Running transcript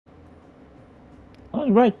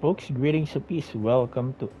Alright, folks, greetings of peace.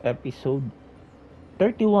 Welcome to episode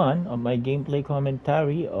 31 of my gameplay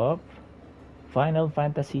commentary of Final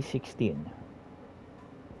Fantasy 16.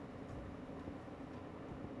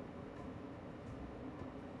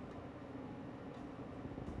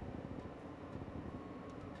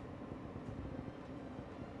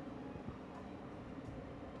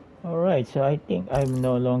 Alright, so I think I'm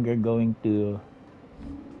no longer going to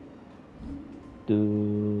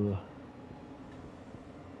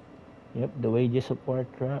yep, the wages of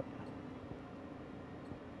Warcraft.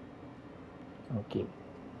 Okay.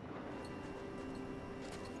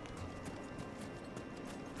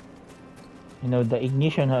 You know, the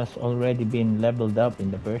ignition has already been leveled up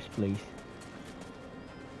in the first place.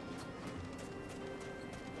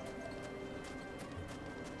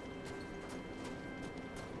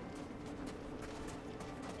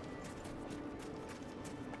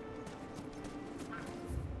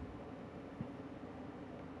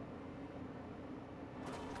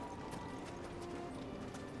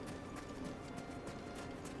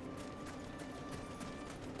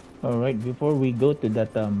 Alright, before we go to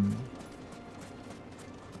that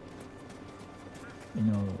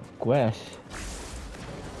quest,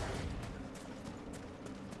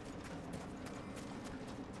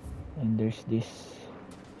 and there's this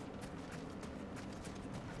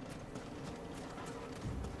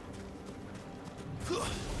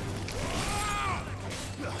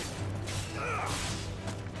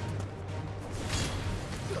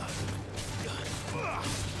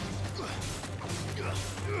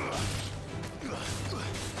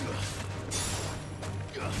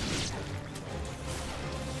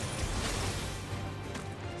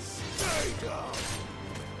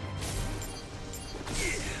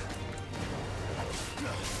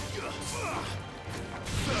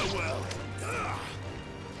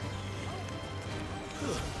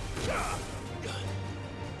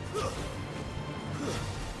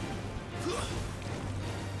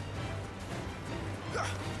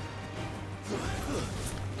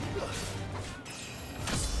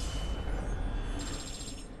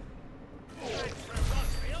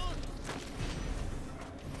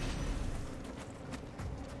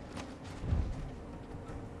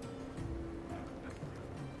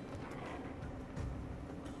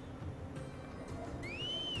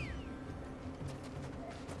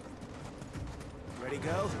Ready,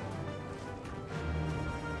 go?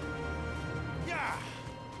 Yeah!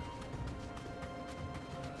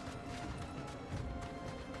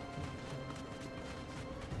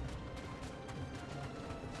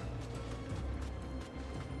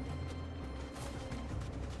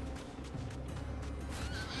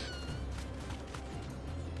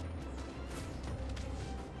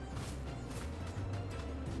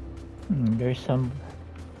 there's some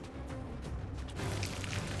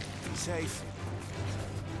Be safe.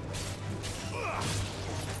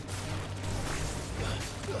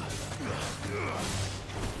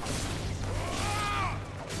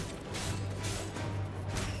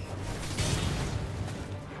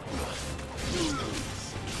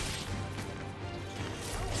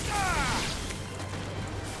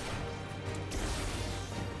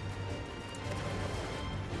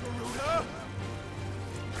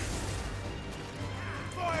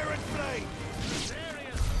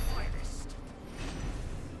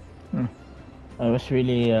 I was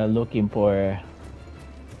really looking for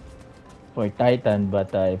Titan,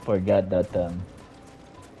 but I forgot that Time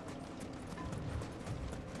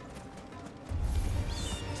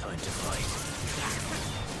to fight.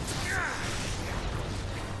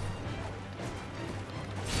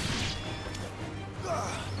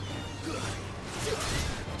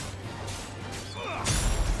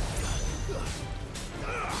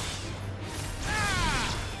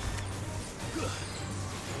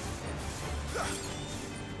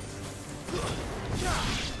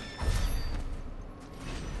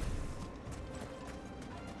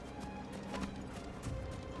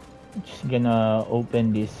 just gonna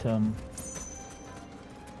open this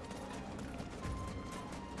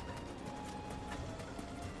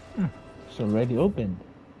it's already opened.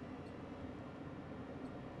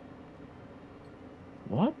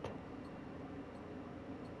 What?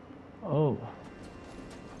 Oh.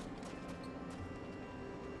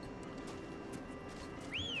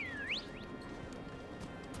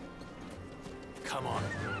 Come on.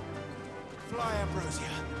 Fly, Ambrosia.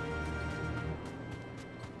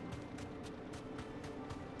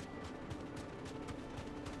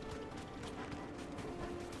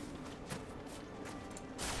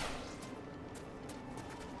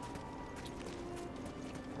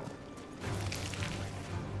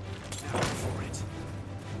 For it.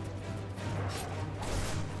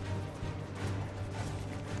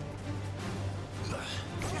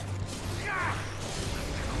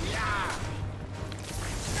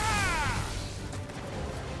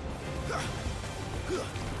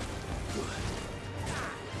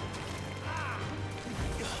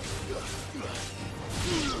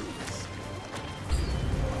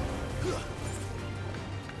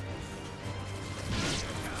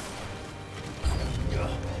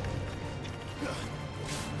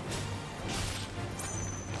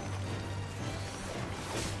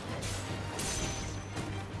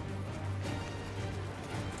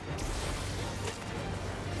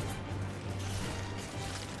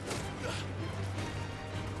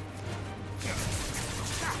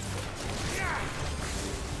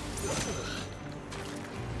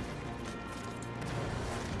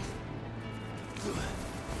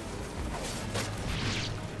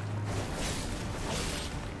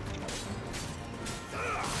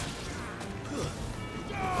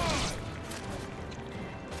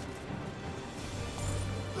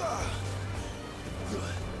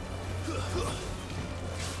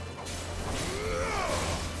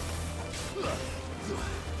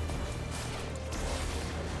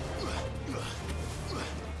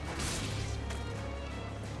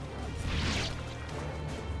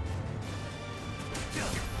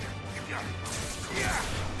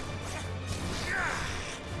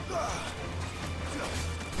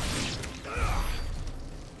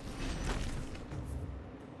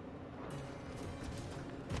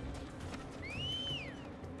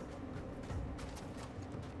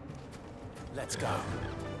 Let's go.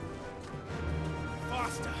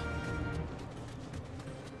 Faster!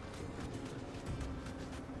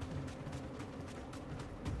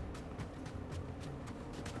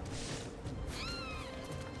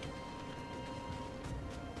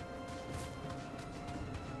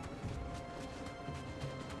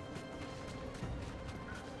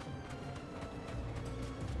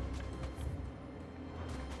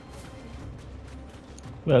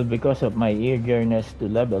 Well, because of my eagerness to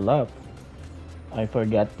level up, I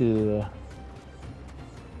forgot to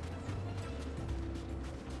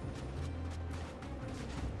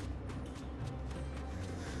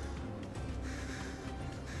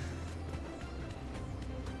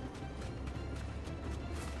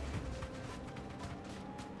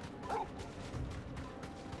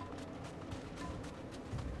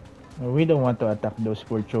we don't want to attack those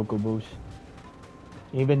poor chocobos.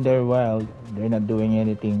 Even they're wild, they're not doing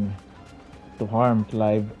anything to harm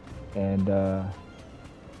Clive and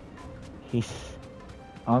his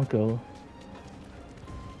uncle.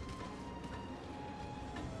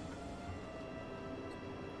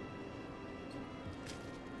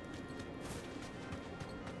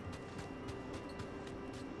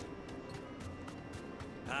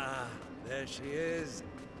 Ah, there she is.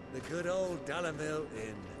 The good old Dalamil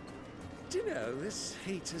Inn. Do you know, this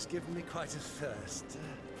heat has given me quite a thirst.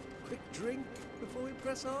 Quick drink before we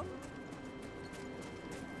press on?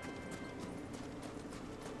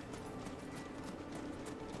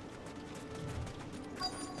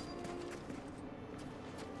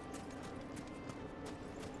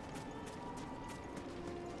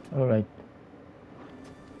 All right.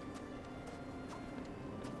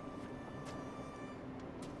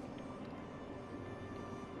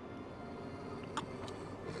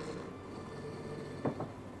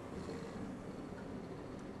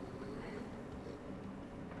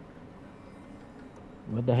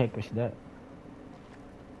 What the heck was that?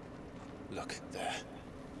 Look there.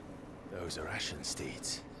 Those are Ashen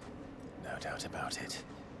steeds. No doubt about it.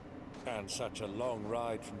 And such a long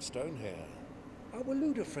ride from Stonehair. Our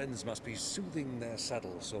Waluda friends must be soothing their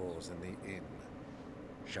saddle sores in the inn.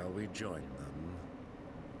 Shall we join them?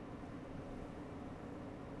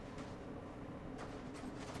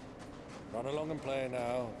 Run along and play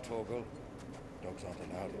now, Torgal. Dogs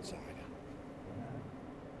aren't allowed inside.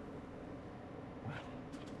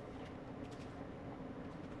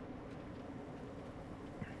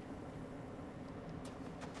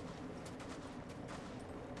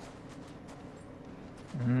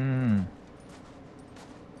 Hmm.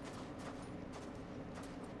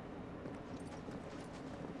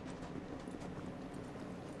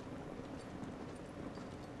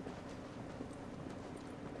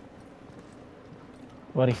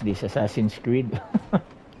 What is this, Assassin's Creed?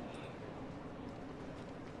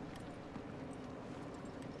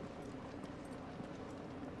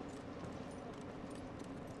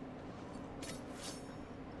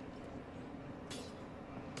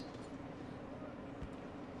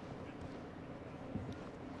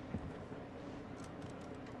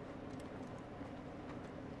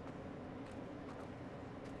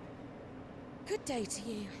 Good day to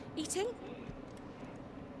you. Eating?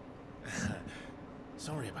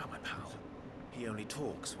 Sorry about my pal. He only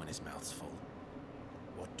talks when his mouth's full.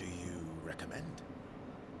 What do you recommend?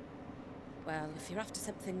 Well, if you're after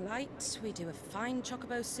something light, we do a fine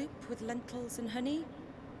chocobo soup with lentils and honey.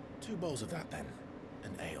 2 bowls of that then.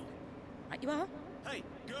 An ale. Right you are. Hey,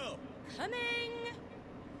 girl! Coming!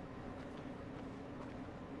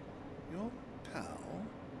 Your pal?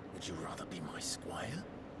 Would you rather be my squire?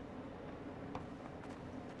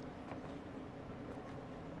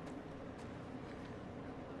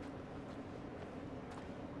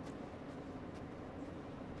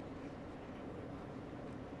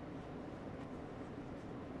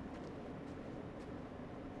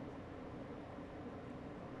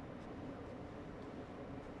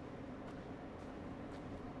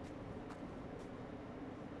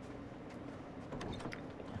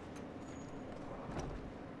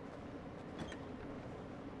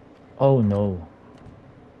 Oh no.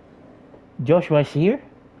 Joshua's here?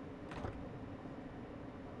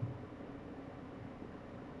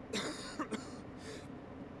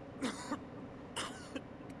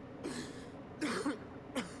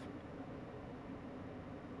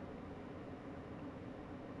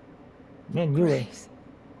 Man, you were... Grace,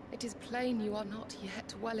 it is plain you are not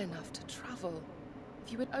yet well enough to travel.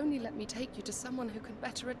 If you would only let me take you to someone who can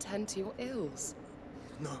better attend to your ills.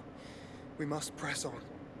 No, we must press on.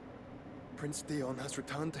 Prince Dion has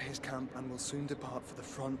returned to his camp and will soon depart for the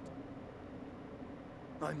front.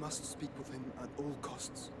 I must speak with him at all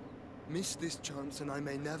costs. Miss this chance and I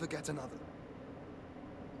may never get another.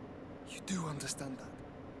 You do understand that?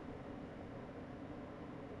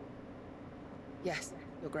 Yes,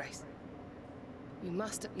 Your Grace. You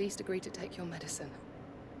must at least agree to take your medicine.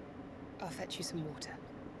 I'll fetch you some water.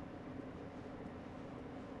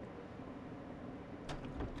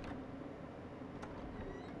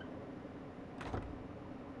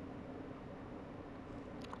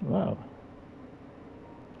 Wow.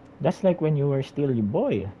 That's like when you were still a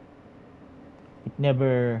boy. It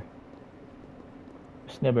never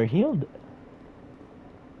was never healed.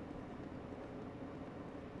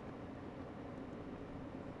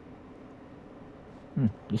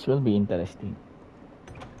 This will be interesting.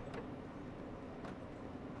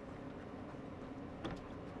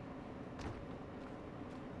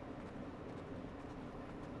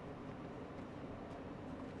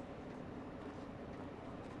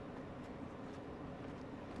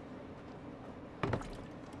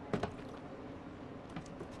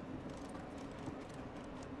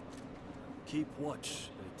 Keep watch,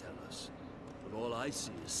 they tell us. But all I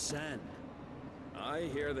see is sand. I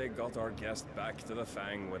hear they got our guest back to the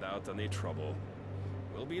Fang without any trouble.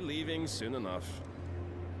 We'll be leaving soon enough.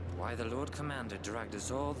 Why the Lord Commander dragged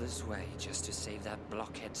us all this way just to save that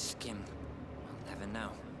blockhead skin, we'll never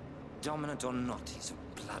know. Dominant or not, he's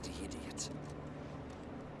a bloody idiot.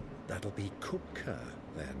 That'll be Kupka,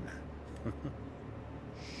 then.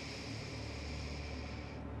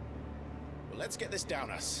 Well, let's get this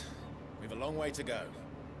down us. We've a long way to go.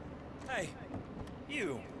 Hey,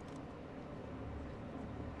 you.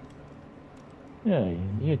 Yeah,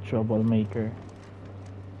 you troublemaker.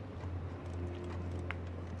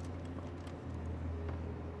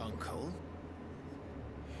 Uncle?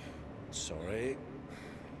 Sorry.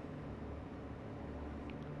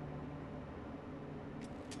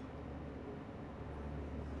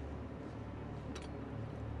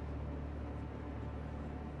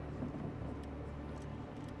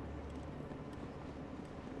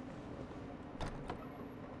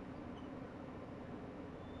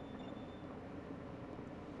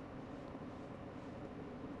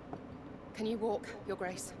 Can you walk, Your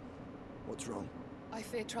Grace? What's wrong? I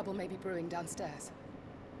fear trouble may be brewing downstairs.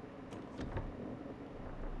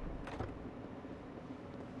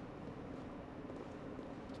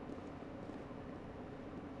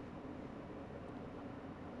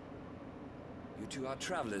 You two are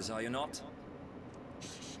travelers, are you not?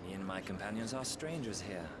 Me and my companions are strangers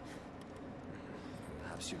here.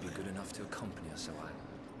 Perhaps you'd be good enough to accompany us a while.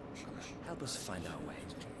 Help us find our way.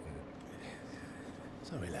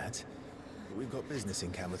 Sorry, lads. But we've got business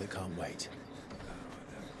in camera that can't wait.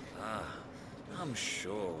 Ah, I'm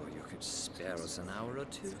sure you could spare us an hour or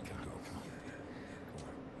two.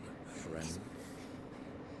 Friend.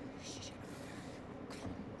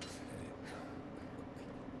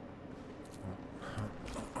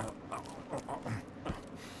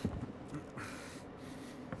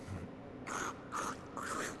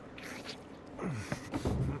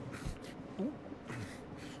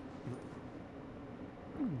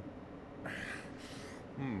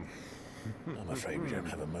 I'm afraid we don't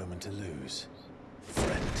have a moment to lose.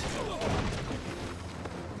 Friend.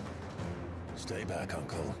 Stay back,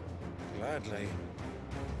 Uncle. Gladly.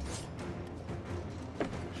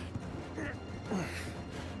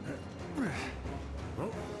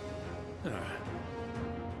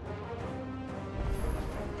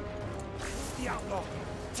 The outlaw!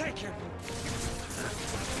 Take him!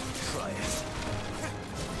 Try it.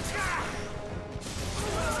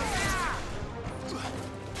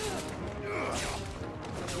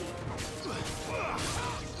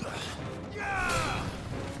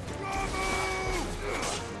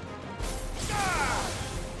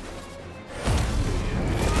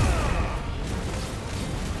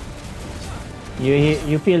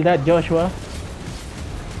 You feel that, Joshua?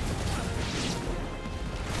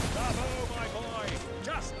 Bravo, my boy!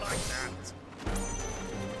 Just like that!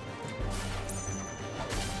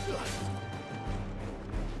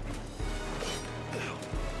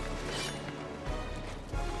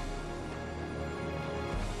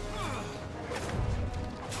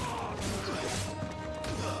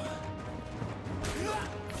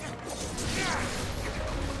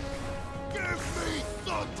 Give me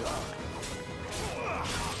thunder!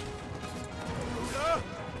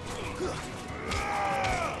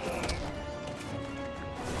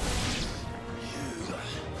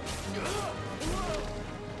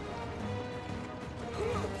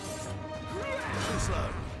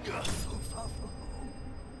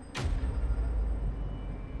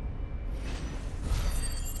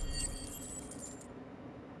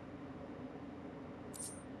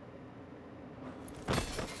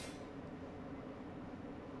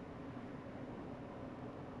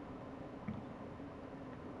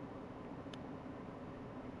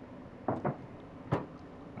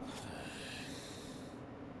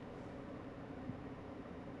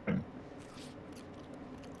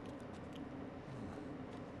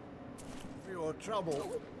 your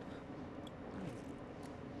trouble.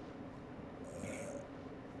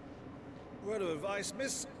 Word of advice,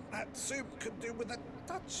 miss. That soup could do with a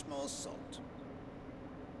touch more salt.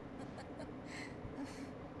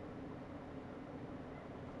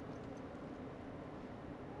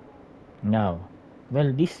 Now,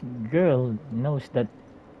 well, this girl knows that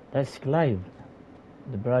that's Clive,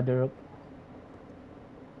 the brother of.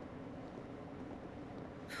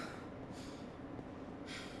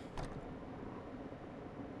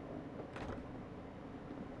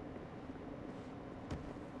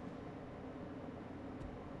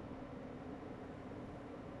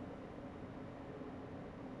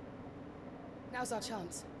 Now's our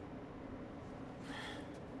chance.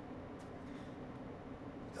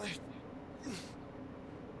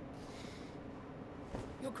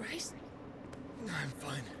 Your Grace? I'm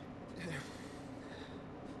fine.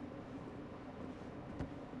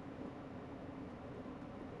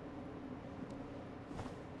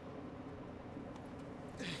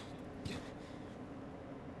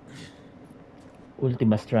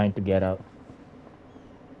 Ultima's trying to get out.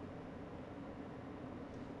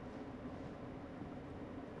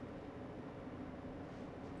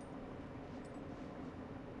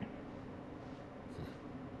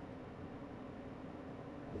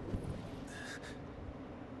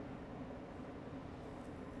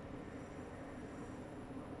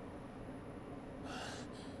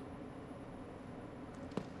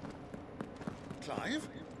 Clive?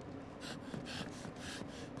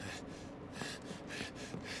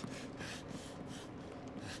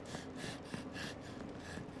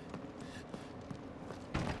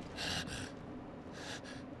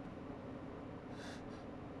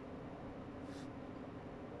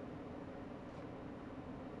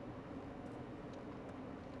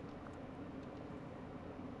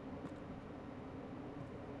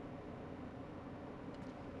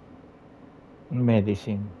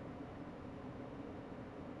 Medicine.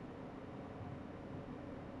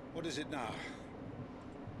 What is it now?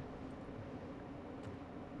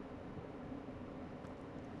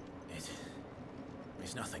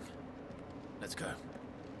 It's nothing. Let's go.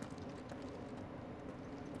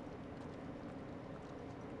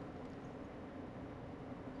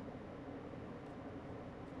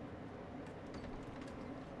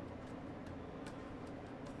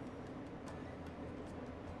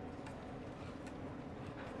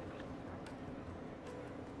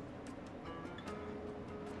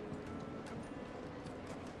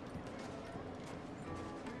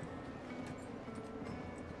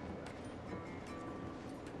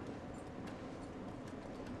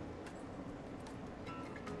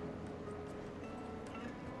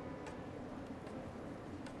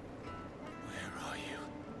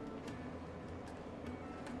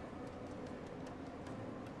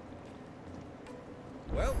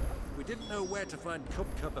 Well, we didn't know where to find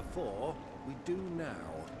Kupka before. We do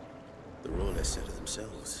now. The Royalists said it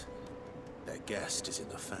themselves. Their guest is in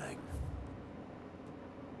the Fang.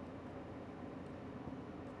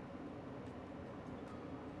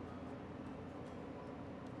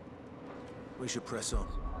 We should press on.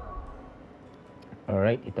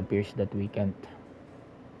 Alright, it appears that we can't.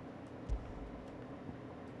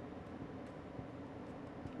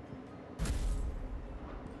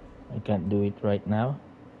 I can't do it right now.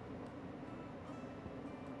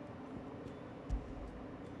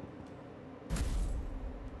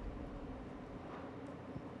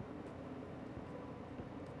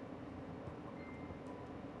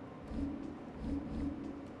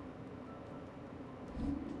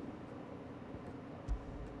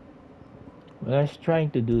 Well, I was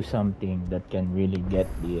trying to do something that can really get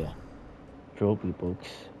the trophy books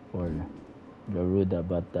for Garuda,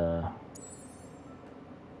 but the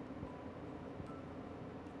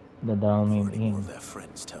down Before any more in. of their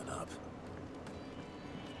friends turn up.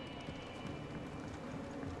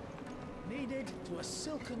 Needed to a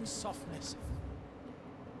silken softness.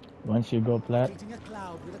 Once you go flat, Eating a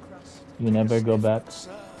cloud with a crust. you never go back.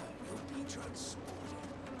 Sir, you'll be transported.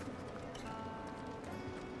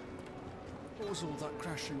 What was all that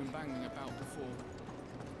crashing and banging about before?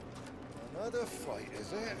 Another fight,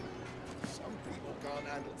 is it? Some people can't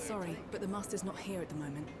handle their Sorry, but the Master's not here at the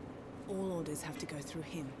moment. All orders have to go through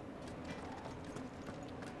him.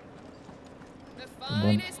 The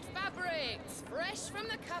finest fabrics, fresh from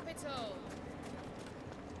the capital.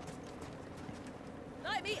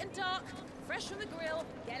 Light meat and dark, fresh from the grill.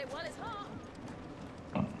 Get it while it's hot.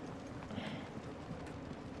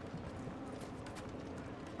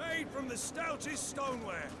 Made from the stoutest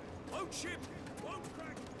stoneware. Won't chip, won't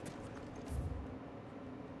crack.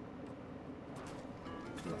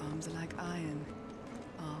 Your arms are like iron.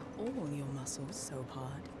 Are all your muscles so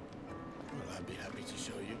hard? Well, I'd be happy to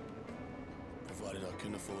show you, provided I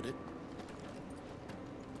can afford it.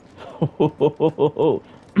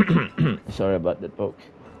 Sorry about that, folks.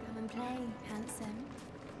 Come and play, handsome.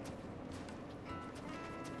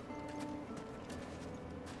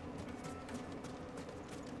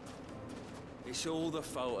 It's all the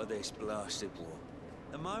fault of this blasted war.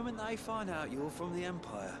 The moment they find out you're from the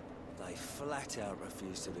Empire, they flat out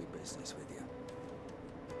refuse to do business with you.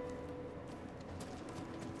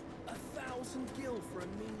 1,000 gil for a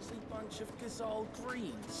measly bunch of gazelle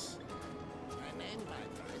greens. I'm in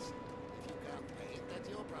bad price. If you can't pay it, that's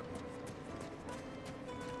your problem.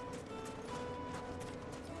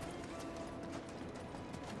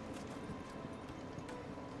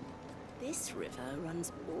 This river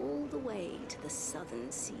runs all the way to the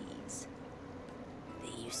southern seas.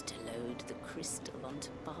 They used to load the crystal onto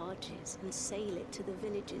barges and sail it to the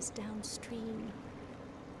villages downstream.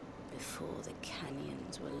 Before the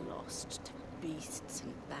canyons were lost to beasts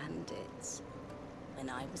and bandits. When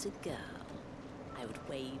I was a girl, I would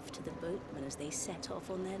wave to the boatmen as they set off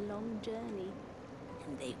on their long journey,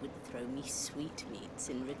 and they would throw me sweetmeats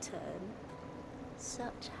in return.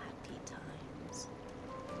 Such happy times.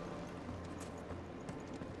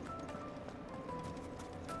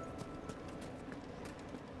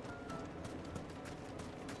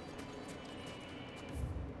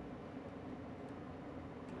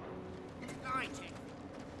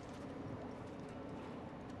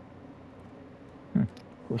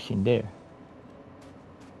 Who's in there?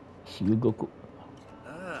 It's Yugoku.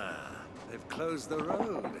 Ah, they've closed the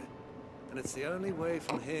road. And it's the only way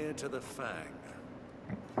from here to the Fang.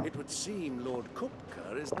 It would seem Lord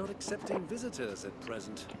Kupka is not accepting visitors at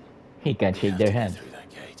present. He can't shake their hand. Through that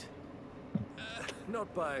gate.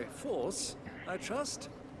 Not by force, I trust.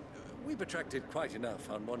 We've attracted quite enough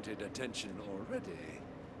unwanted attention already.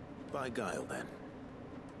 By guile, then.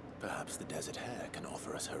 Perhaps the Desert Hare can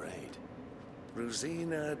offer us her aid.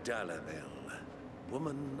 Rosina Dalamil,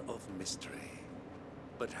 woman of mystery.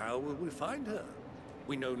 But how will we find her?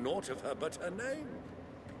 We know naught of her but her name.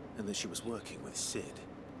 And that she was working with Sid.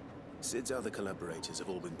 Sid's other collaborators have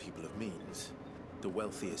all been people of means. The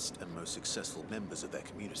wealthiest and most successful members of their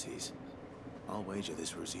communities. I'll wager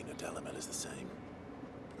this Rosina Dalamil is the same.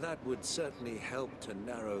 That would certainly help to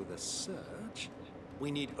narrow the search.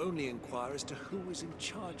 We need only inquire as to who is in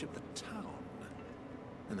charge of the town.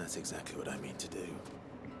 And that's exactly what I mean to do.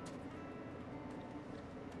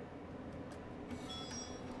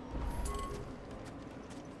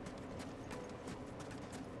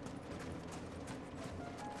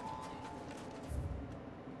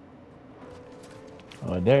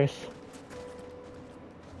 Oh, there's...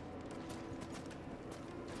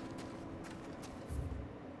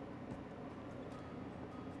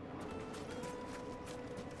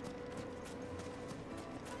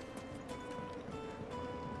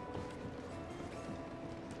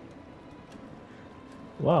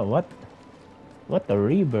 Wow, what a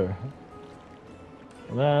river.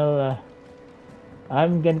 Well,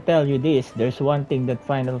 I'm gonna tell you this. There's one thing that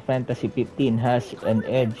Final Fantasy 15 has an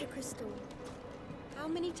edge. How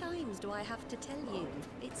many times do I have to tell you?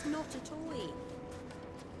 It's not a toy.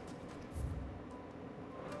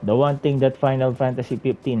 The one thing that Final Fantasy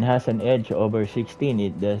 15 has an edge over 16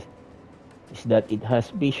 is that it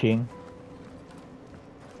has fishing.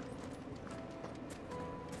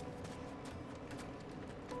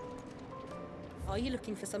 Are you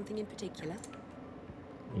looking for something in particular?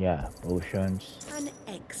 Yeah, potions. An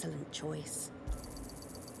excellent choice.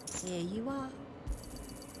 Here you are.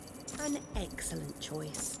 An excellent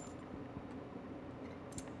choice.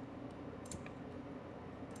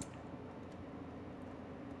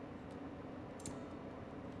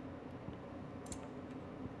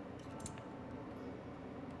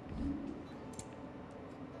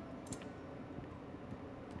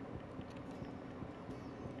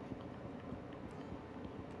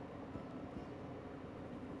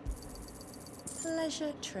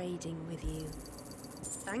 Pleasure trading with you.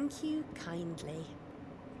 Thank you kindly.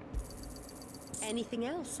 Anything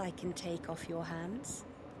else I can take off your hands?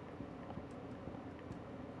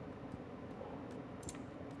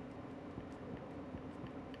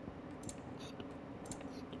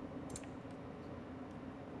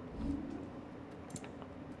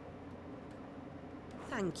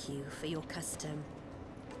 Thank you for your custom.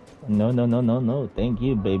 No. Thank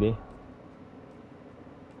you, baby.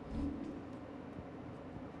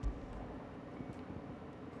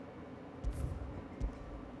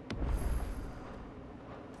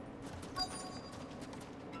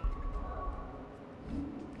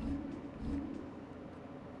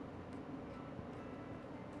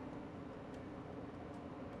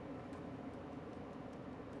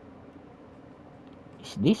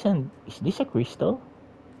 Is this a crystal?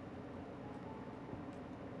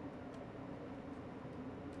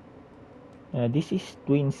 This is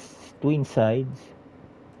twin sides,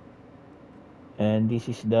 and this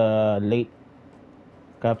is the late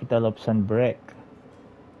capital of Sunbreak,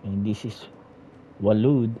 and this is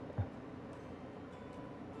Walud.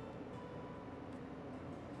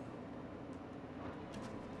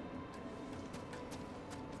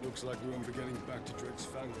 Looks like we won't be getting back to Drake's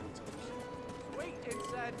Fang anytime soon. Sweet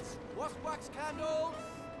incense! What's wax candles?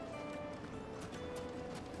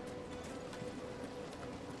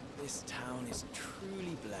 This town is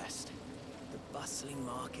truly blessed. The bustling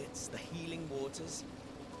markets, the healing waters,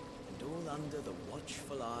 and all under the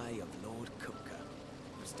watchful eye of Lord Kupka,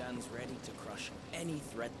 who stands ready to crush any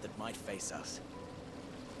threat that might face us.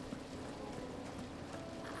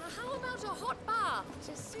 How about a hot bath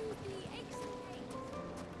to soothe the aches and pains?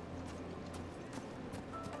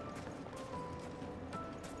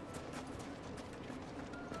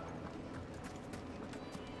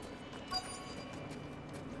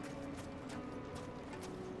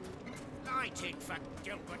 Lighted for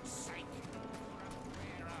Gilbert's sake. You're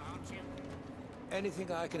a prayer, aren't you?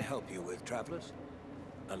 Anything I can help you with, travelers?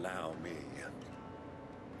 Allow me.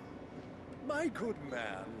 My good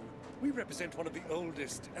man, we represent one of the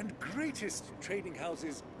oldest and greatest trading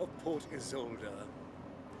houses of Port Isolde.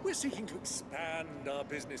 We're seeking to expand our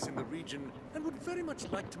business in the region and would very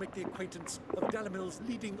much like to make the acquaintance of Dalamil's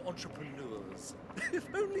leading entrepreneurs. If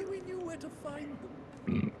only we knew where to find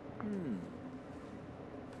them.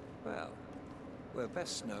 Well, we're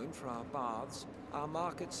best known for our baths, our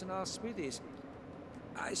markets, and our smithies.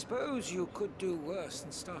 I suppose you could do worse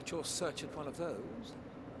than start your search at one of those.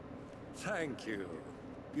 Thank you.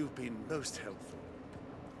 You've been most helpful.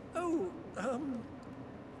 Oh,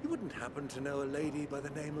 you wouldn't happen to know a lady by the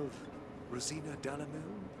name of Rosina Dalamil,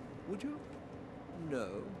 would you? No.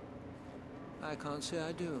 I can't say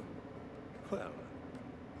I do. Well,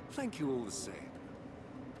 thank you all the same.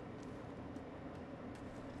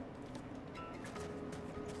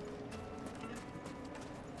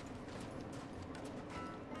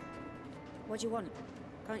 What do you want?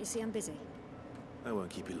 Can't you see I'm busy? I won't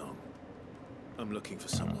keep you long. I'm looking for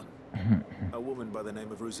someone. A woman by the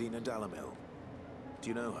name of Rosina Dalamil. Do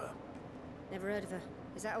you know her? Never heard of her.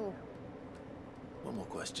 Is that all? One more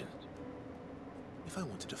question. If I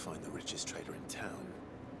wanted to find the richest trader in town,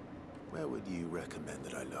 where would you recommend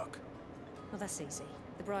that I look? Well, that's easy.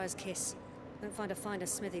 The Briar's Kiss. Won't find a finer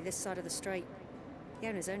smithy this side of the strait. The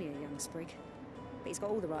owner's only a young sprig, but he's got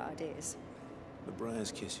all the right ideas. The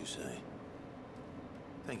Briar's Kiss, you say?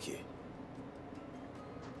 Thank you.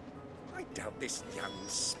 I doubt this young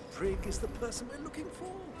sprig is the person we're looking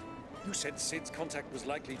for. You said Sid's contact was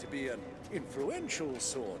likely to be an influential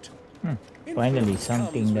sort. Finally, Influence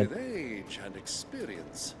something comes that with age and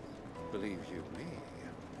experience. Believe you me.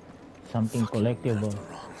 something collectible.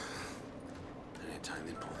 Anytime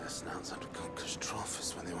they pull their snouts out of Cook's trough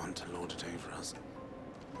is when they want to lord it over us.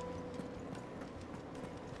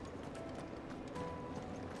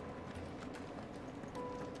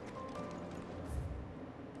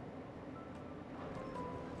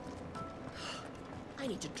 I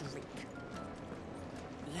need a drink.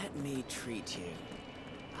 Let me treat you.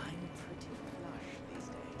 I'm pretty flush these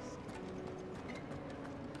days.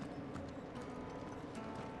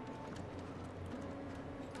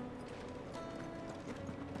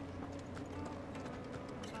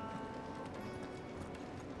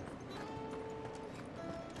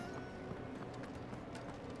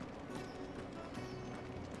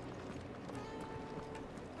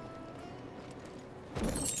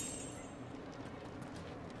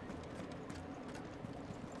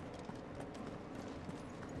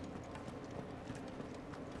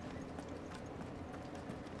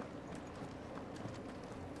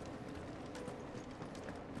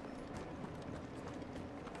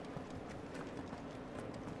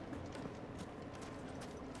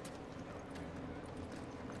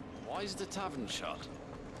 Why is the tavern shut?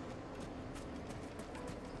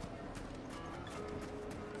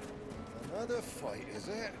 Another fight, is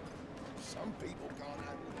it? Some people can't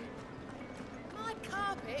handle it. My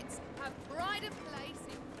carpets have pride of place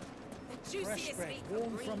in the Fresh juiciest bread, meat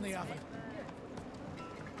warm from the oven.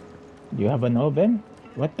 Do you have an oven?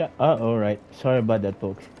 What the? Oh, alright. Sorry about that,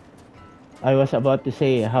 folks. I was about to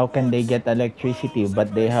say, how can they get electricity,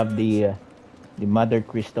 but they have the mother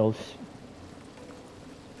crystals.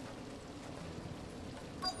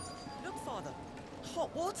 Look, Father.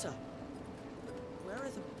 Hot water. Where are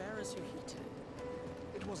the bearers who heated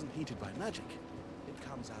it? It wasn't heated by magic. It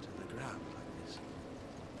comes out of the ground like this.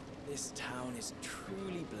 This town is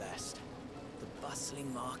truly blessed. The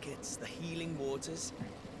bustling markets, the healing waters,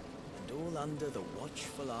 and all under the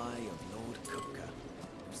watchful eye of Lord Kupka,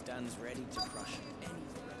 who stands ready to crush any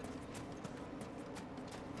threat.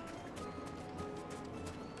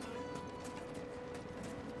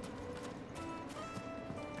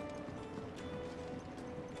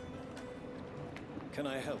 Can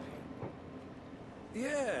I help you?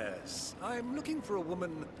 Yes, I'm looking for a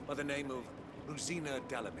woman by the name of Rosina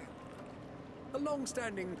Dalamil. A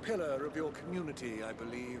long-standing pillar of your community, I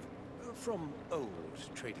believe, from old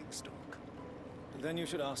trading stock. Then you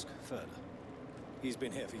should ask further. He's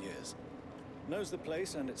been here for years. Knows the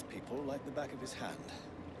place and its people like the back of his hand.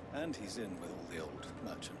 And he's in with all the old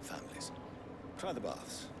merchant families. Try the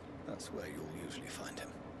baths. That's where you'll usually find him.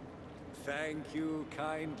 Thank you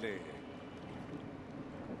kindly.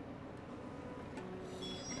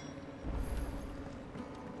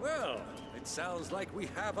 Well, it sounds like we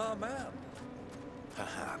have our man.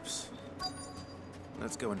 Perhaps.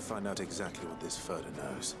 Let's go and find out exactly what this Furder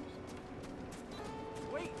knows.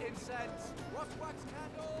 Sweet incense! Wax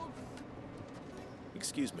candles!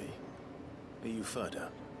 Excuse me. Are you Furder?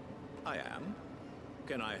 I am.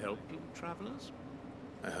 Can I help you, travelers?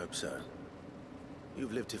 I hope so.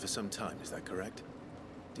 You've lived here for some time, is that correct?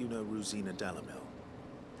 Do you know Rosina Dalamil?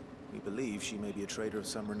 We believe she may be a trader of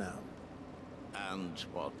some renown. And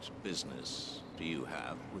what business do you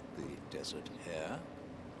have with the desert hare?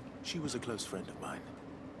 She was a close friend of mine.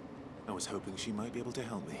 I was hoping she might be able to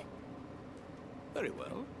help me. Very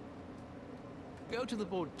well. Go to the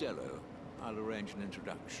bordello. I'll arrange an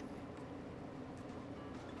introduction.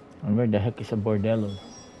 And where the heck is a bordello?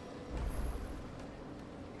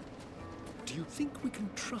 Do you think we can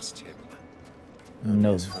trust him?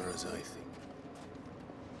 No. As far as I think.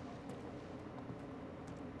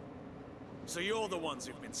 So you're the ones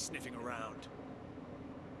who've been sniffing around.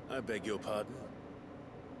 I beg your pardon?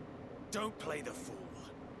 Don't play the fool.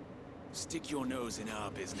 Stick your nose in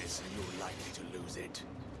our business and you're likely to lose it.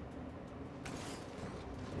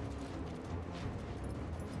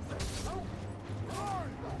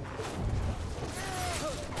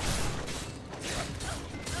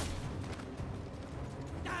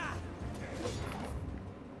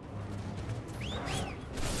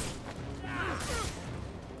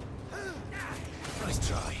 Nice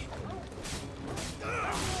try.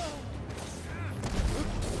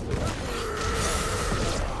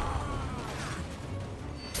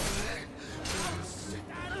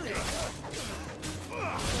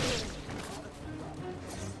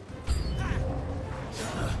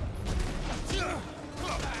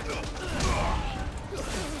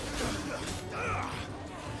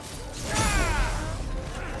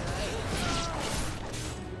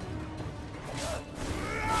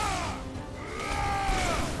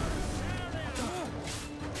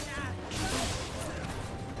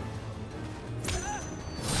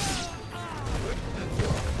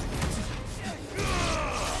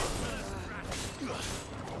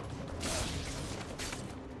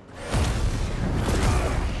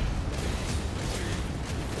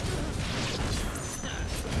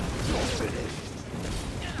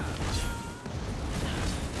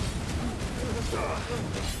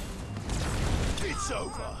 It's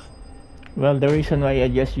over. Well, the reason why I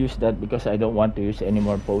just used that because I don't want to use any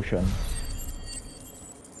more potion.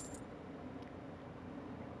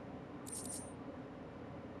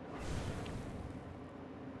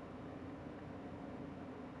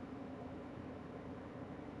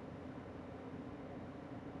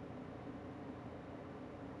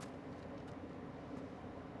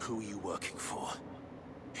 Who are you working for?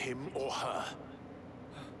 Him or her?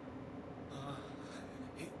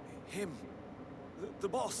 Him. The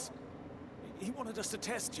boss. He wanted us to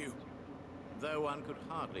test you. Though one could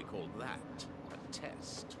hardly call that a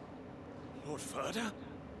test. Lord Furder?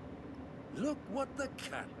 Look what the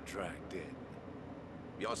cat dragged in.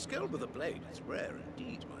 Your skill with the blade is rare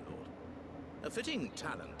indeed, my lord. A fitting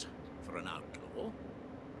talent for an outlaw.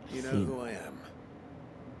 You know who I am.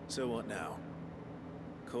 So what now?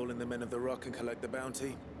 Call in the men of the Rock and collect the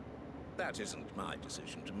bounty? That isn't my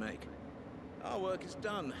decision to make. Our work is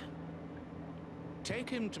done.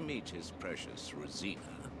 Take him to meet his precious Rosina.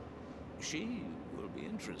 She will be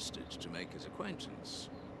interested to make his acquaintance.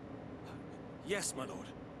 Yes, my lord.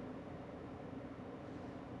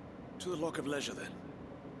 To the Lock of Leisure, then.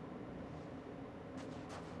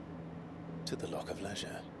 To the Lock of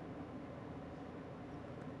Leisure.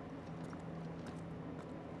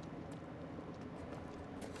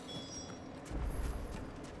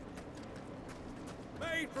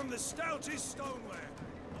 Made from the stoutest stoneware.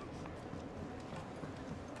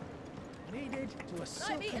 Kneaded to a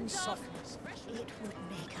silken softness. It would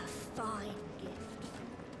make a fine gift.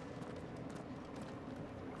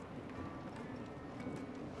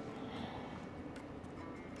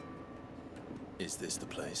 Is this the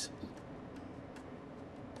place?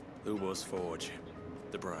 Ubor's Forge.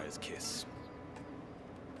 The Briar's Kiss.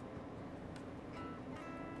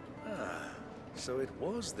 Ah, so it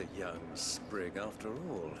was the young sprig after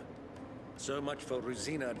all. So much for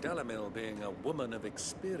Rosina Dalamil being a woman of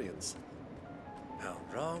experience. How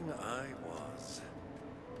wrong I was.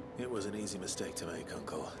 It was an easy mistake to make,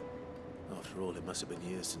 Uncle. After all, it must have been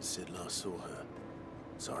years since Sid last saw her.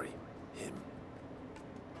 Sorry, him.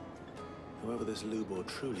 Whoever this Lubor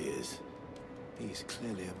truly is, he's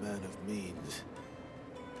clearly a man of means.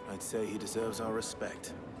 I'd say he deserves our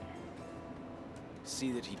respect.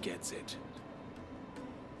 See that he gets it.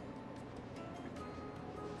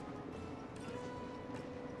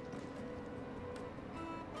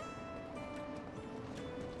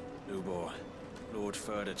 Lubor, Lord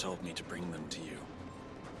Furder told me to bring them to you.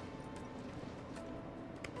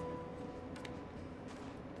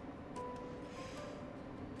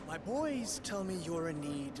 My boys tell me you're in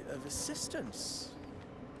need of assistance.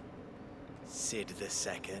 Sid the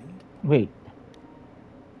Second. Wait.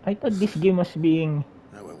 I thought this game was being...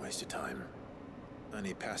 I won't waste your time. I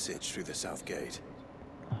need passage through the south gate.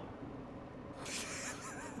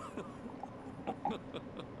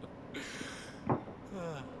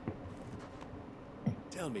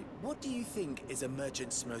 Tell me, what do you think is a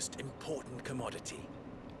merchant's most important commodity?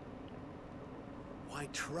 Why,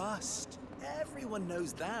 trust. Everyone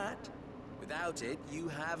knows that. Without it, you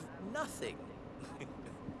have nothing.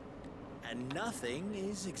 And nothing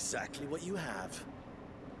is exactly what you have.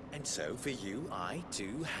 And so, for you, I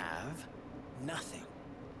too have nothing.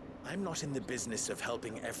 I'm not in the business of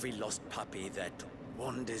helping every lost puppy that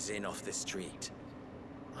wanders in off the street.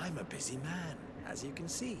 I'm a busy man, as you can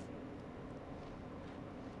see.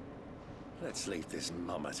 Let's leave this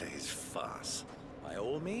mummer to his farce. By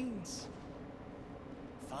all means.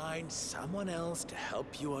 Find someone else to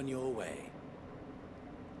help you on your way.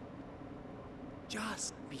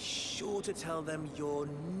 Just be sure to tell them you're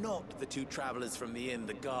not the two travelers from the inn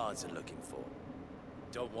the guards are looking for.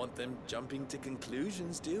 Don't want them jumping to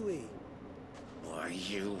conclusions, do we? Why,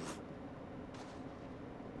 you...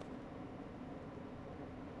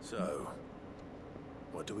 So,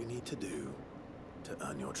 what do we need to do to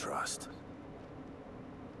earn your trust?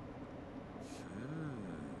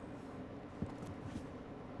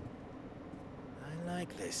 I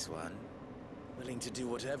like this one. Willing to do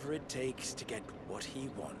whatever it takes to get what he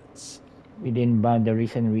wants. Within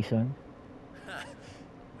boundaries and reason.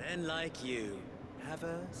 Men like you have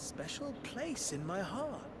a special place in my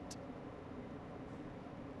heart.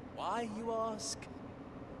 Why, you ask?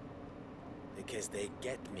 Because they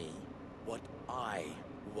get me what I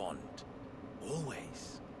want.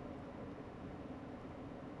 Always.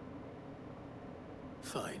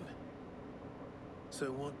 Fine.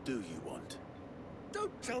 So what do you want?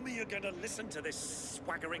 Don't tell me you're gonna listen to this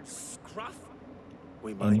swaggering scruff.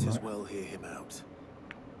 We might as well hear him out.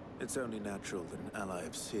 It's only natural that an ally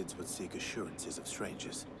of Sid's would seek assurances of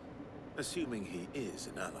strangers. Assuming he is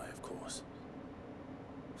an ally, of course.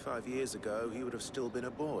 5 years ago, he would have still been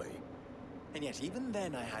a boy. And yet even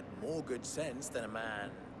then I had more good sense than a man,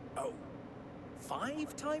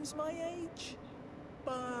 5 times my age?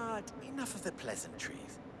 But enough of the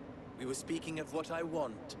pleasantries. We were speaking of what I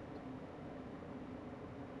want.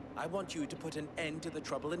 I want you to put an end to the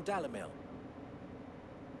trouble in Dalamil.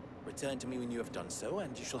 Return to me when you have done so,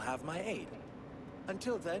 and you shall have my aid.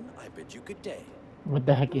 Until then, I bid you good day. What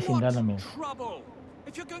the heck is in Dalamil? Trouble!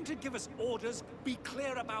 If you're going to give us orders, be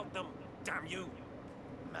clear about them, damn you!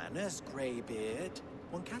 Manners, Greybeard.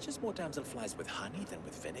 One catches more damselflies with honey than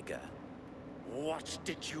with vinegar. What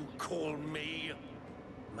did you call me?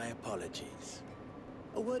 My apologies.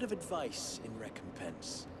 A word of advice in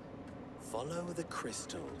recompense. Follow the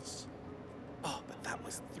crystals. Oh, but that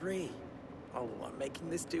was 3. Oh, I'm making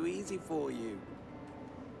this too easy for you.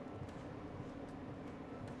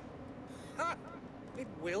 Ha! It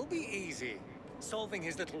will be easy. Solving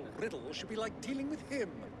his little riddle should be like dealing with him.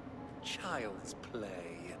 Child's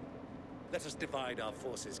play. Let us divide our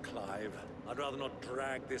forces, Clive. I'd rather not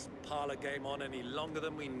drag this parlor game on any longer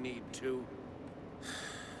than we need to.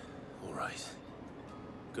 All right.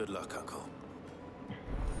 Good luck, Uncle.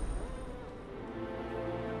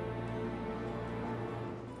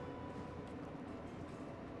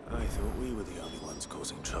 I thought we were the only ones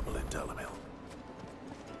causing trouble in Dalamil.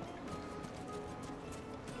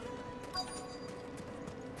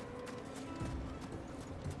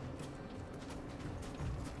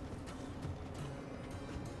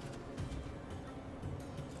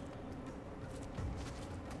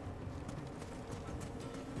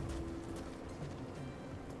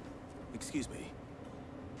 Excuse me.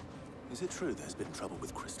 Is it true there's been trouble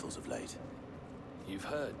with crystals of late? You've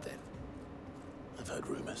heard, then? I've heard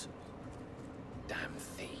rumors. Damn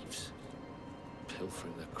thieves.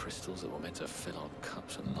 Pilfering the crystals that were meant to fill our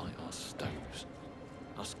cups and light our stoves.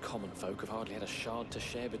 Us common folk have hardly had a shard to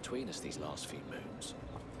share between us these last few moons.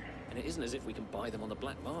 And it isn't as if we can buy them on the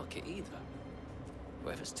black market either.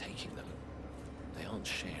 Whoever's taking them, they aren't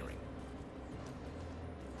sharing.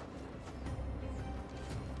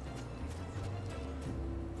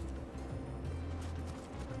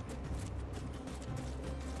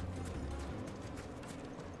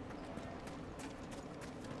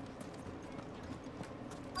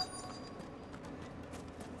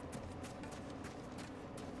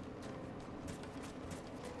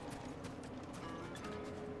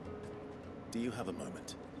 Do you have a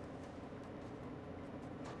moment?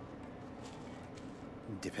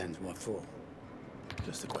 Depends what for.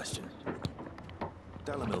 Just a question.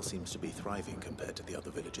 Dalamil seems to be thriving compared to the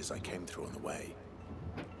other villages I came through on the way.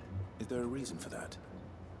 Is there a reason for that?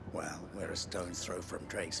 Well, we're a stone's throw from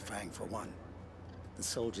Drake's Fang, for one. The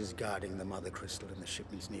soldiers guarding the Mother Crystal and the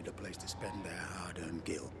shipments need a place to spend their hard-earned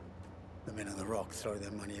gil. The men of the Rock throw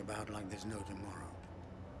their money about like there's no tomorrow.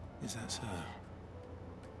 Is that so?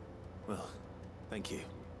 Well, thank you.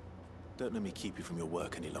 Don't let me keep you from your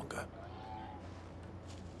work any longer.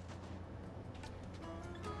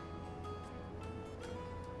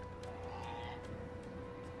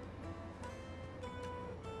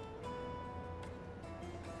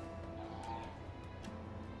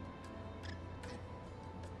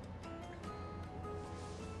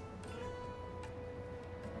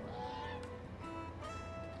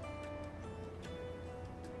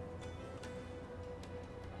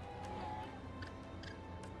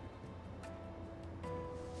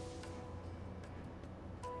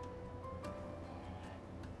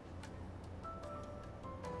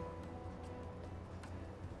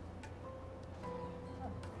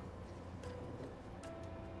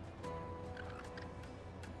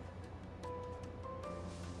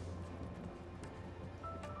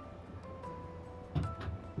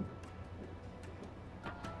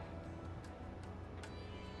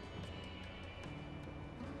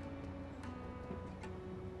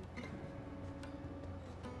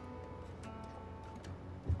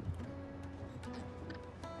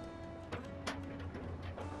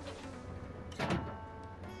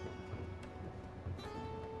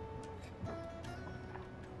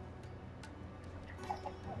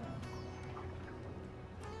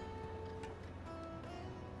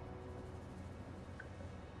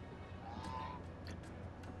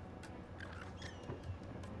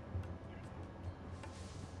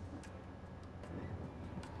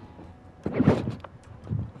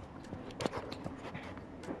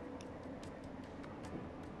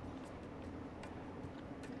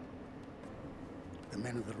 The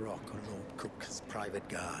men of the Rock are Lord Cook's private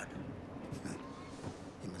guard.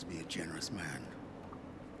 He must be a generous man.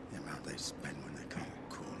 The amount they spend when they come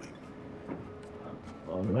calling.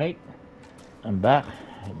 Alright, I'm back.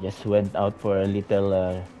 I just went out for a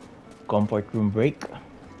little comfort room break.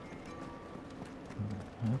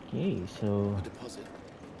 Okay, so... The deposit.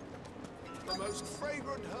 The most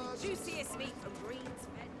fragrant herbs. Juiciest meat from Green's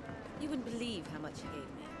Fed. You wouldn't believe how much he gave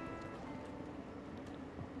me.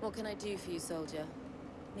 What can I do for you, soldier?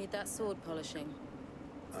 Need that sword polishing?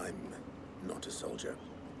 I'm not a soldier.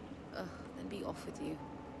 Ugh, then be off with you.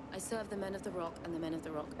 I serve the men of the Rock and the men of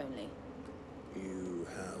the Rock only. You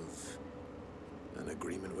have an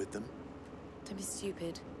agreement with them? Don't be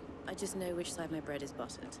stupid. I just know which side my bread is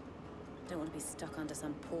buttered. Don't want to be stuck under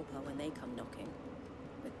some pauper when they come knocking.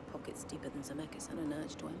 With pockets deeper than Zemeckis and an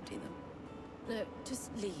urge to empty them. No,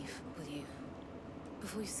 just leave, will you?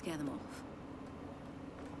 Before you scare them off.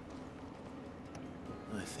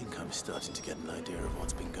 I think I'm starting to get an idea of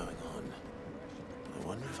what's been going on. I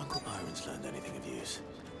wonder if Uncle Byron's learned anything of use.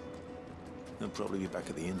 He'll probably be back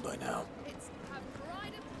at the inn by now.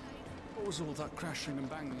 What was all that crashing and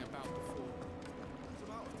banging about before?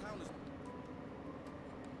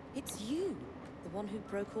 It's you, the one who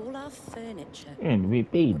broke all our furniture. And we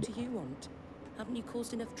paid. What do you want? Haven't you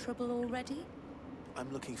caused enough trouble already?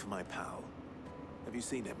 I'm looking for my pal. Have you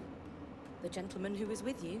seen him? The gentleman who was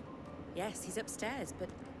with you? Yes, he's upstairs, but...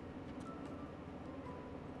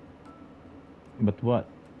 But what?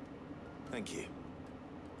 Thank you.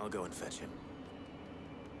 I'll go and fetch him.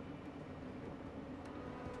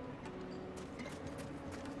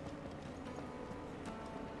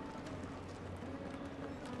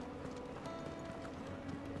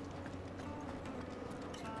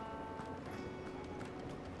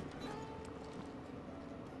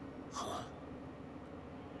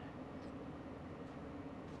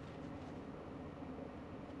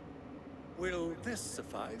 Will this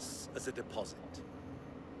suffice as a deposit?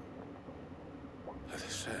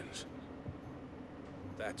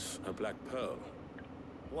 That's a black pearl.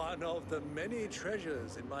 One of the many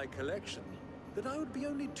treasures in my collection that I would be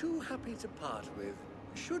only too happy to part with,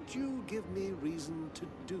 should you give me reason to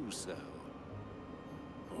do so.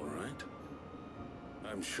 All right.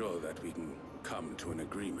 I'm sure that we can come to an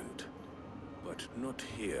agreement, but not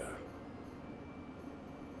here.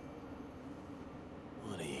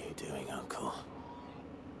 What are you doing, Uncle?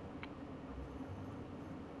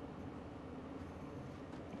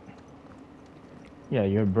 Yeah,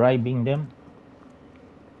 you're bribing them.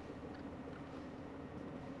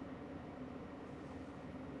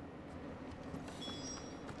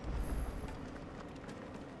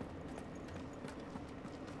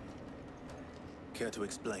 Care to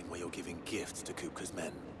explain why you're giving gifts to Kupka's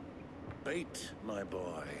men? Bait, my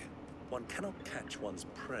boy. One cannot catch one's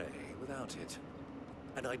prey without it.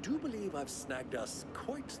 And I do believe I've snagged us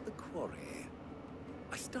quite the quarry.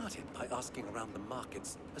 I started by asking around the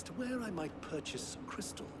markets as to where I might purchase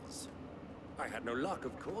crystals. I had no luck,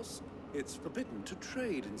 of course. It's forbidden to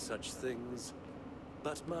trade in such things.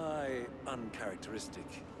 But my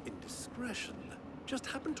uncharacteristic indiscretion just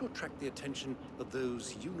happened to attract the attention of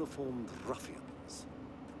those uniformed ruffians.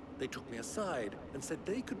 They took me aside and said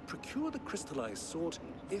they could procure the crystal I sought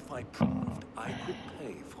if I proved I could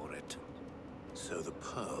pay for it. So the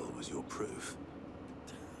pearl was your proof?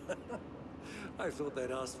 I thought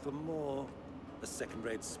they'd ask for more. A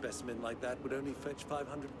second-rate specimen like that would only fetch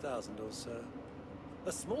 500,000 or so.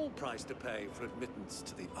 A small price to pay for admittance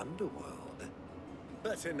to the underworld.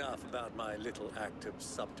 But enough about my little act of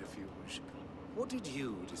subterfuge. What did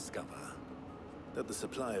you discover? That the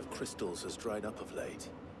supply of crystals has dried up of late.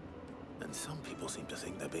 And some people seem to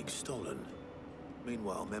think they're being stolen.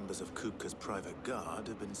 Meanwhile, members of Kupka's private guard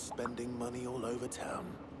have been spending money all over town.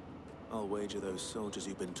 I'll wager those soldiers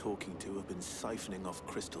you've been talking to have been siphoning off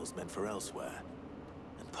crystals meant for elsewhere,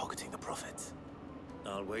 and pocketing the profits.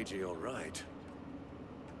 I'll wager you're right.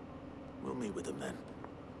 We'll meet with them then,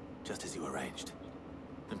 just as you arranged,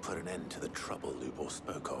 and put an end to the trouble Lubor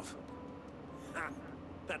spoke of. Ha!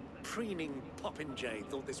 That preening popinjay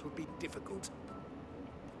thought this would be difficult.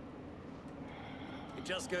 It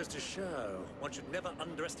just goes to show, one should never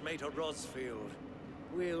underestimate a Rosfield.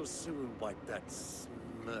 We'll soon wipe that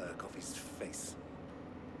smirk off his face.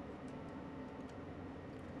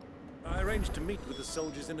 I arranged to meet with the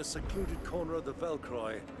soldiers in a secluded corner of the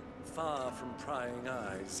Velcroy, far from prying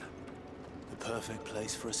eyes. The perfect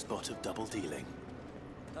place for a spot of double dealing.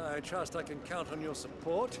 I trust I can count on your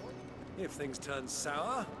support, if things turn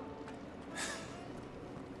sour.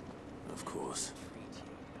 Of course.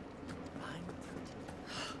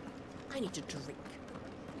 I need a drink.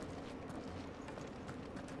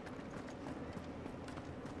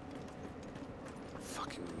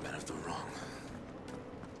 Fucking men of the wrong.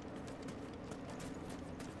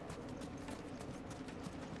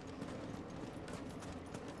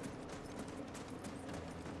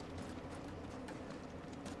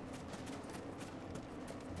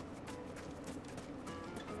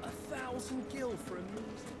 $1,000 for a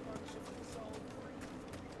measly bunch of dissolved.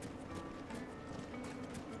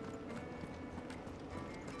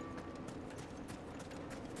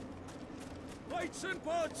 Lights and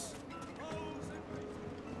pots!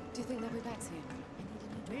 Do you think they'll be back soon?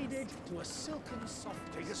 Needed to a silken soft.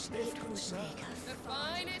 Take a sniff, good sir. The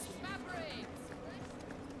finest fabrics!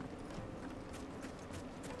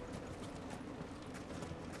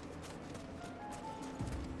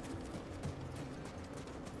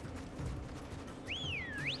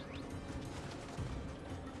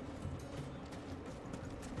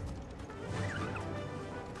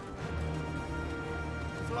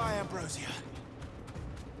 Fly, Ambrosia.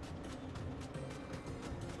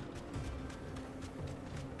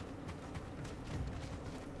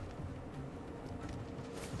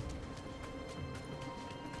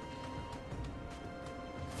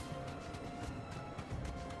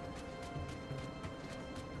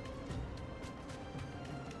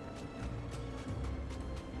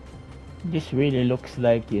 This really looks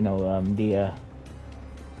like, you know,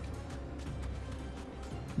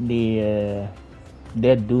 the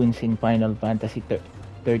Dead Dunes in Final Fantasy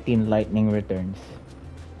 13 Lightning Returns.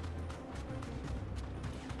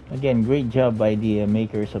 Again, great job by the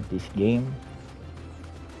makers of this game.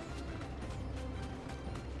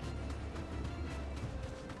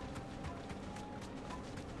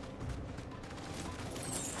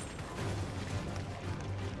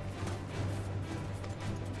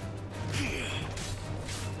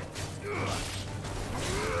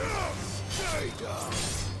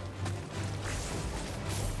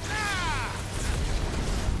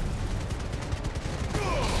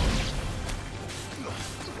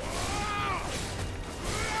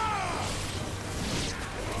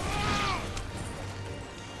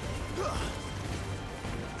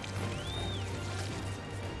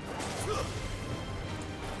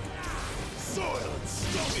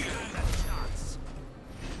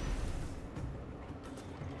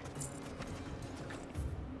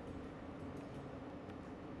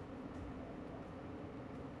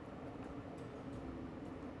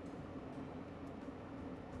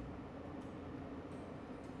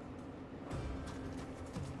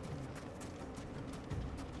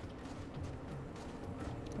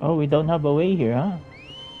 Oh, we don't have a way here, huh?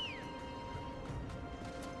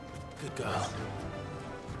 Good girl.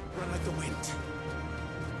 Run like the wind.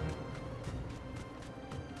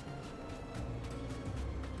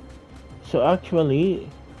 So actually,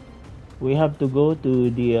 we have to go to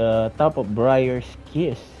the top of Briar's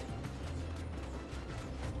Kiss.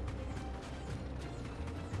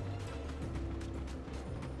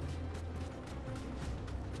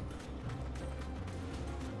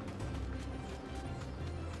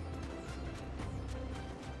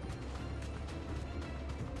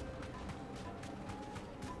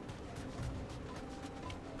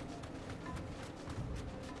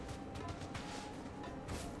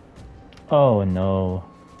 Oh no.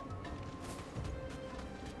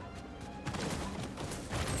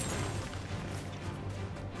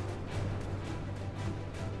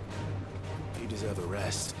 You deserve a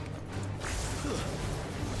rest.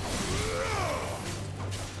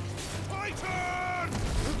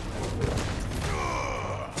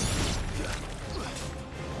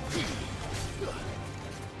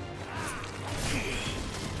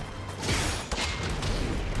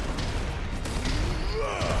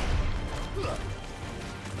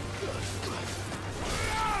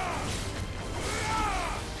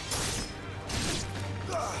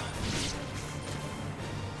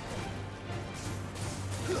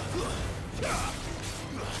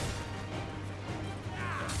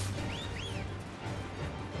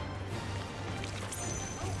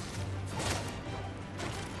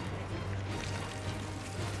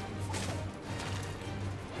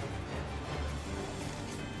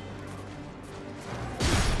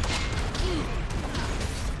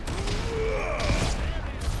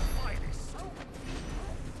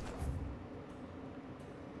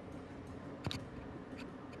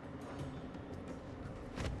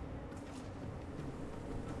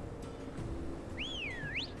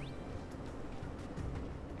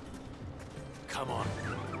 Come on.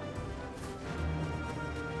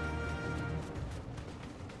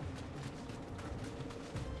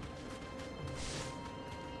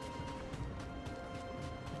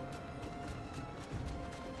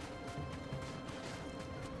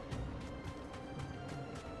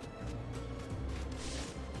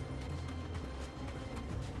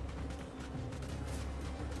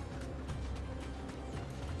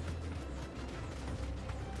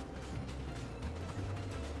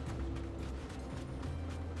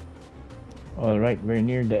 Alright, we're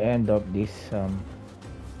near the end of this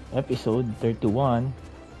episode 31.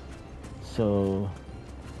 So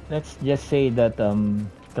let's just say that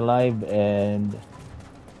Clive and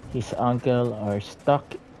his uncle are stuck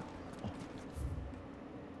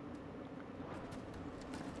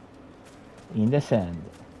in the sand.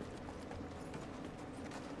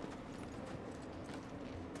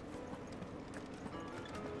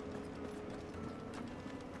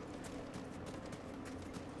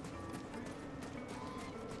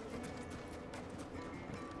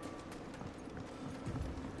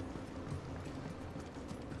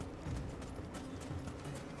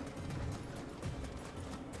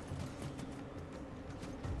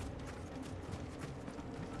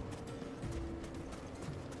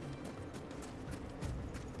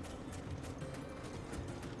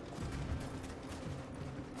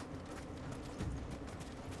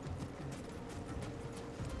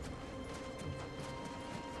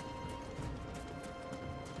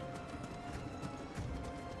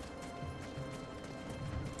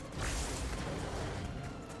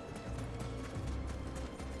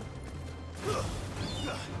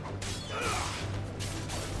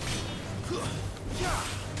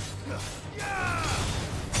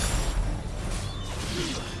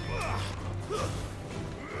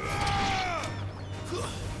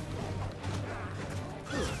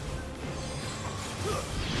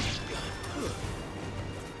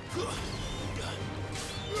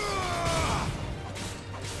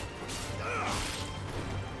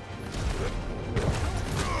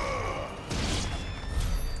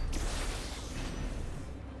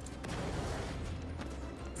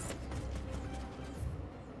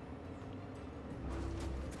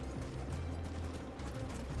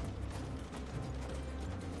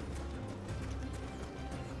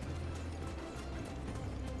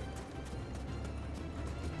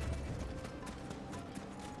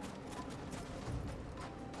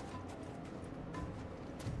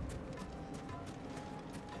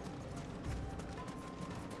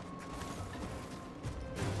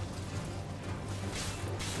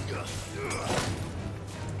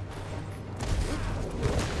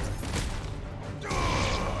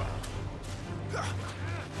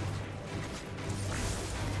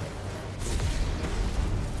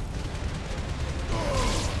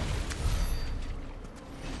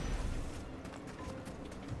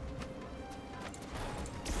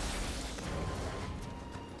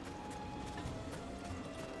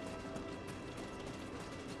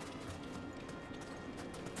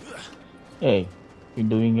 Hey, you're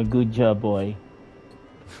doing a good job, boy.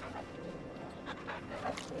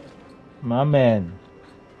 My man.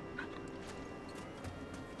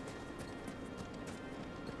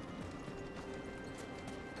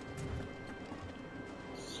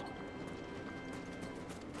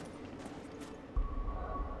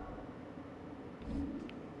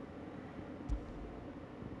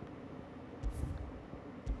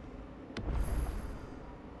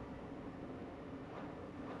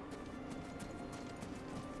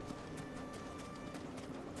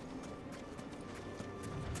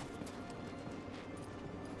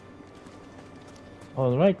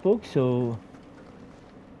 Alright folks, so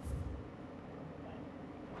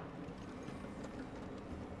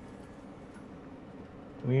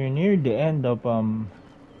we're near the end of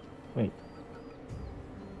wait.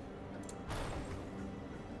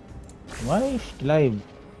 Why is Clive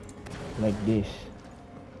like this?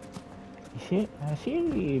 Has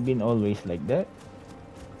he been always like that?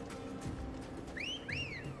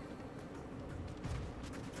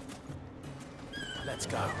 Let's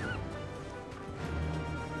go.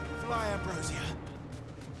 Fly, Ambrosia.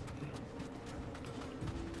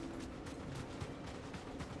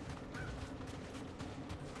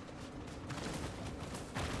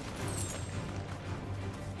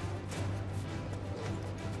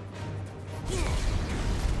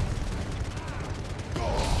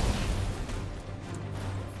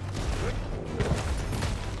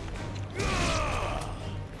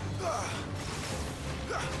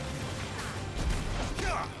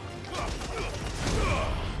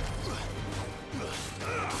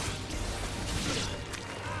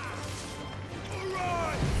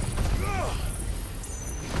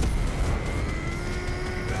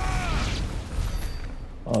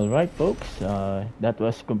 Alright folks, that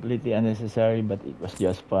was completely unnecessary but it was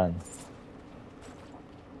just fun.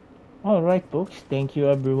 Alright folks, thank you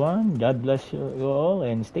everyone. God bless you all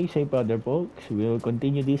and stay safe out there folks. We'll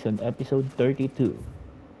continue this on episode 32.